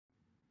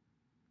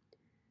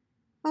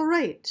All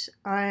right,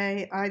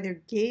 I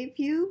either gave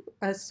you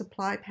a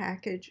supply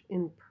package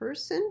in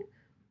person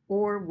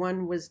or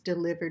one was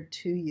delivered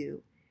to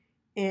you.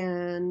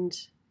 And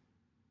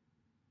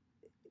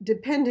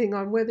depending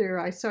on whether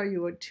I saw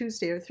you on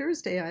Tuesday or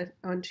Thursday,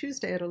 on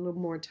Tuesday I had a little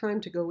more time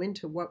to go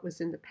into what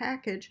was in the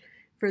package.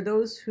 For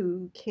those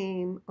who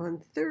came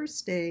on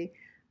Thursday,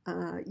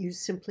 you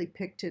simply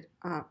picked it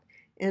up.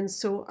 And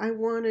so I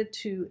wanted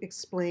to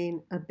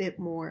explain a bit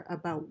more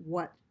about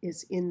what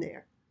is in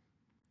there.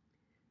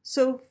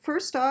 So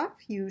first off,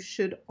 you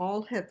should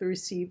all have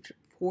received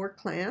 4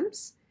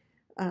 clamps,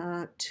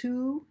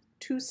 two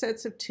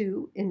sets of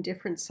 2 in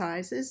different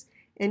sizes,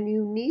 and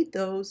you need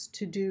those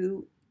to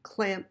do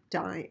clamp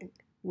dyeing,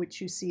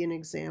 which you see an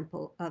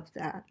example of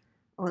that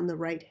on the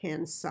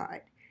right-hand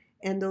side.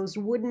 And those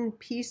wooden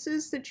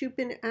pieces that you've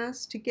been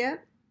asked to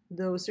get,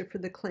 those are for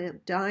the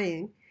clamp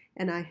dyeing,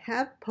 and I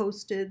have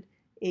posted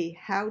a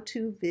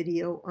how-to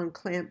video on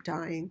clamp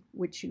dyeing,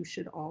 which you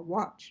should all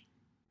watch.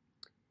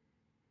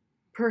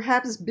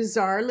 Perhaps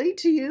bizarrely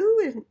to you,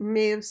 it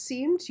may have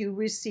seemed you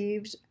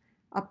received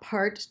a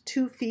part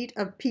 2 feet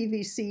of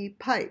PVC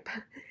pipe.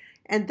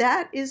 And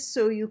that is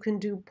so you can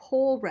do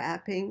pole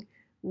wrapping,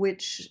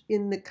 which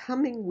in the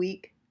coming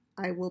week,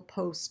 I will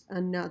post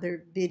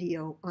another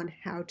video on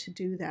how to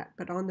do that.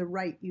 But on the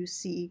right, you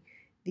see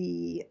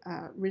the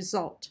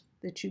result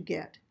that you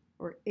get,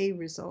 or a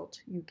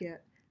result you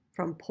get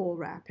from pole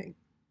wrapping.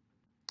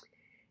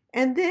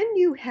 And then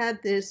you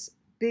had this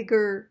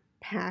bigger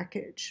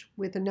package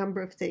with a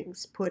number of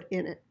things put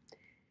in it.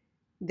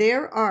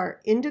 There are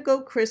indigo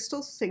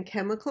crystals and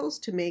chemicals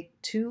to make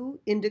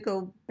 2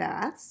 indigo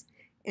baths.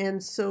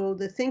 And so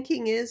the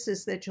thinking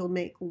is that you'll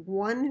make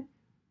 1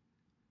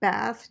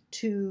 bath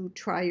to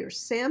try your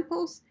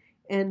samples,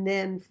 and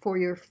then for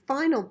your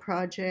final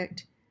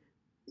project,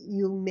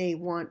 you may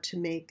want to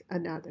make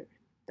another.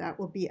 That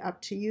will be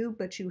up to you,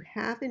 but you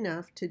have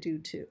enough to do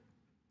 2.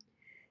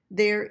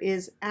 There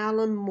is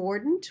alum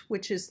mordant,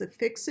 which is the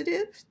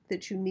fixative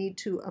that you need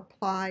to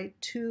apply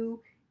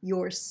to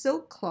your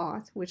silk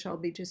cloth, which I'll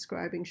be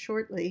describing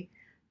shortly,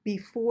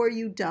 before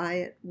you dye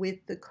it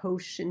with the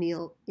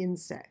cochineal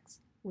insects,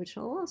 which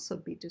I'll also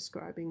be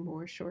describing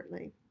more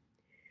shortly.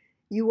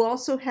 You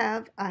also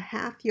have a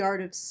 ½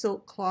 yard of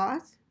silk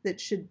cloth that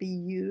should be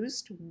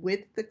used with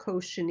the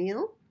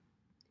cochineal,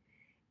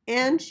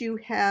 and you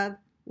have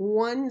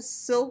 1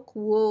 silk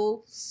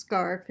wool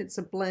scarf. It's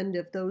a blend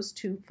of those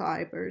 2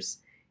 fibers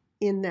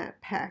in that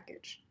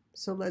package.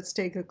 So let's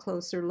take a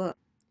closer look.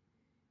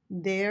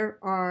 There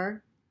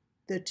are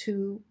the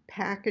 2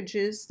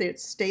 packages. They're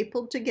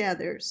stapled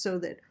together so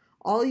that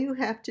all you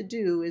have to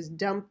do is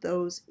dump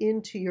those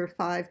into your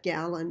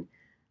 5-gallon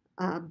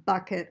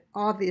bucket,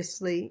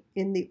 obviously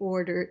in the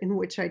order in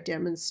which I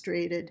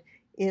demonstrated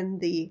in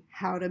the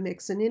How to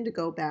Mix an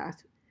Indigo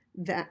Bath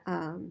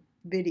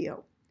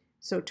video.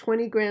 So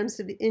 20 grams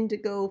of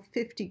indigo,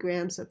 50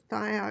 grams of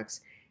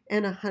thiox,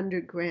 and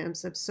 100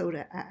 grams of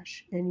soda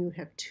ash. And you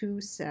have 2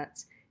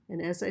 sets.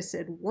 And as I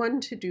said, 1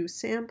 to do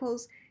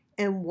samples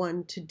and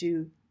 1 to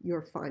do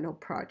your final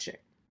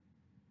project.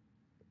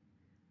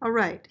 All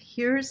right,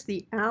 here's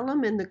the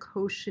alum and the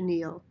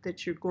cochineal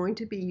that you're going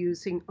to be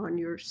using on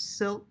your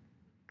silk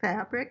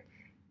fabric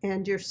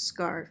and your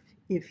scarf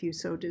if you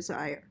so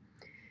desire.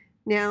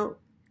 Now,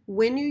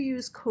 when you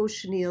use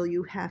cochineal,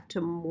 you have to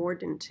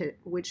mordant it,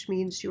 which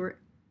means you're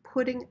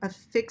putting a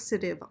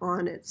fixative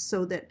on it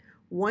so that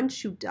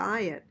once you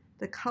dye it,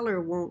 the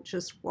color won't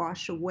just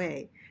wash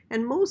away.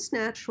 And most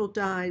natural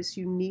dyes,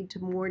 you need to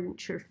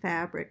mordant your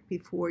fabric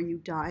before you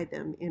dye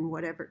them in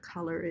whatever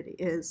color it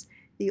is,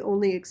 the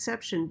only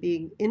exception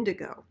being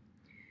indigo.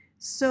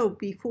 So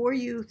before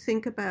you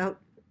think about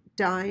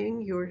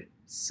dyeing your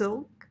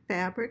silk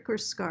fabric or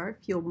scarf,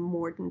 you'll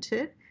mordant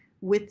it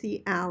with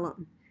the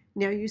alum.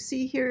 Now you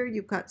see here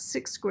you've got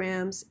 6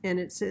 grams and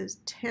it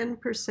says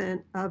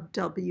 10% of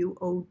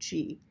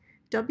WOG.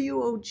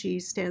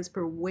 WOG stands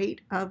for weight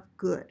of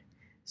good.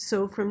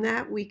 So from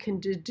that we can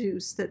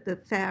deduce that the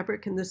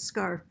fabric and the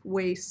scarf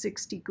weigh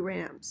 60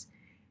 grams.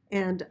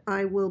 And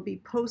I will be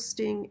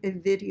posting a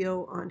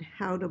video on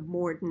how to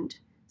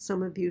mordant.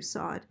 Some of you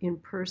saw it in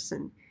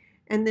person.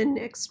 And then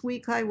next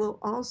week I will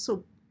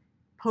also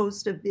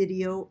post a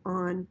video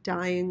on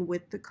dyeing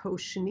with the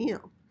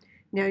cochineal.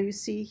 Now you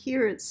see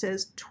here it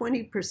says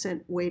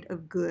 20% weight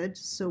of good,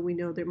 so we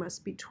know there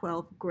must be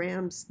 12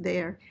 grams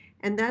there.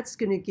 And that's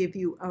going to give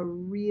you a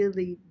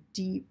really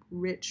deep,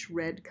 rich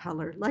red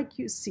color like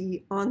you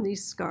see on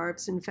these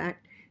scarves. In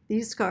fact,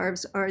 these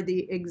scarves are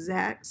the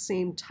exact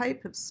same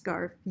type of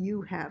scarf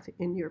you have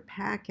in your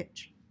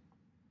package.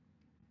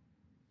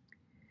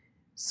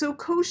 So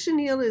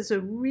cochineal is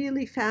a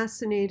really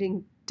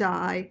fascinating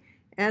dye.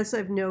 As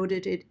I've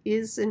noted, it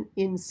is an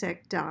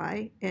insect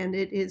dye, and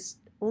it is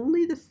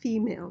only the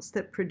females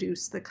that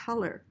produce the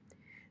color.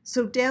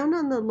 So down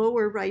on the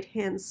lower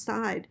right-hand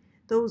side,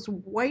 those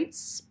white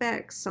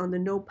specks on the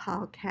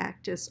nopal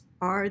cactus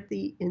are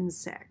the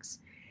insects.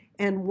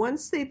 And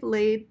once they've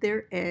laid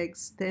their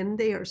eggs, then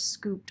they are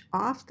scooped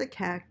off the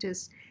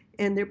cactus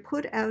and they're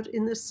put out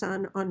in the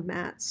sun on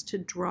mats to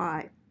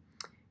dry.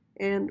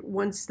 And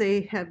once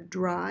they have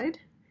dried,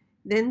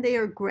 then they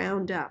are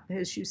ground up,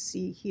 as you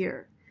see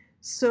here.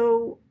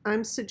 So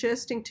I'm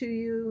suggesting to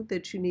you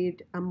that you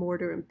need a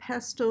mortar and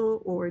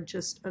pestle or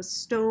just a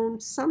stone,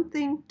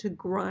 something to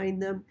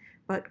grind them,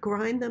 but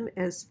grind them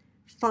as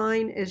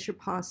fine as you're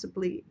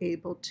possibly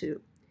able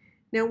to.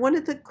 Now, one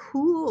of the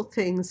cool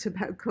things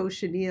about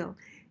cochineal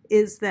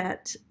is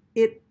that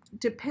it,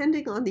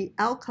 depending on the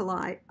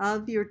alkali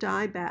of your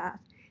dye bath,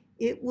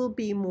 it will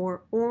be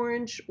more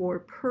orange or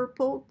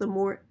purple. The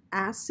more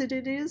acid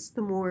it is,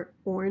 the more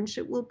orange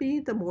it will be.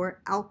 The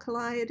more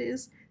alkali it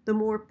is, the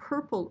more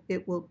purple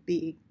it will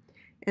be.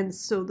 And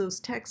so those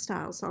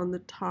textiles on the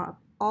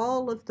top,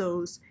 all of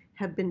those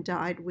have been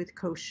dyed with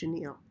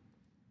cochineal.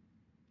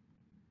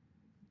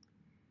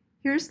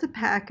 Here's the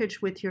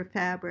package with your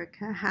fabric,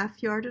 a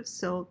half yard of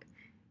silk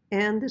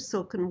and the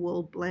silken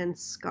wool blend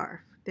scarf.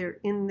 They're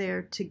in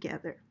there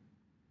together.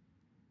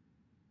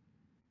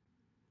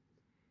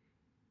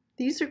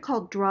 These are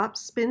called drop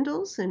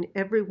spindles, and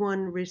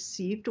everyone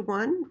received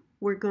one.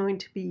 We're going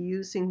to be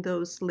using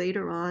those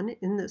later on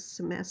in the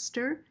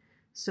semester,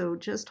 so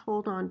just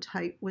hold on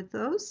tight with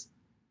those.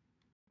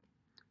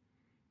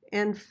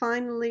 And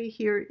finally,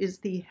 here is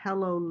the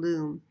Hello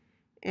Loom.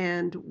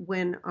 And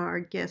when our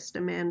guest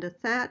Amanda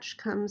Thatch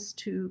comes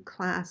to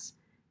class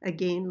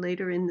again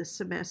later in the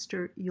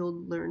semester,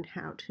 you'll learn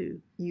how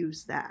to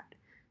use that.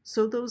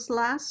 So those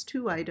last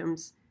two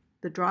items,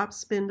 the drop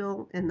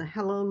spindle and the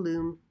Hello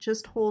Loom,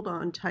 just hold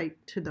on tight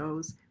to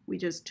those. We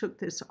just took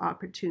this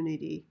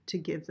opportunity to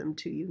give them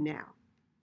to you now.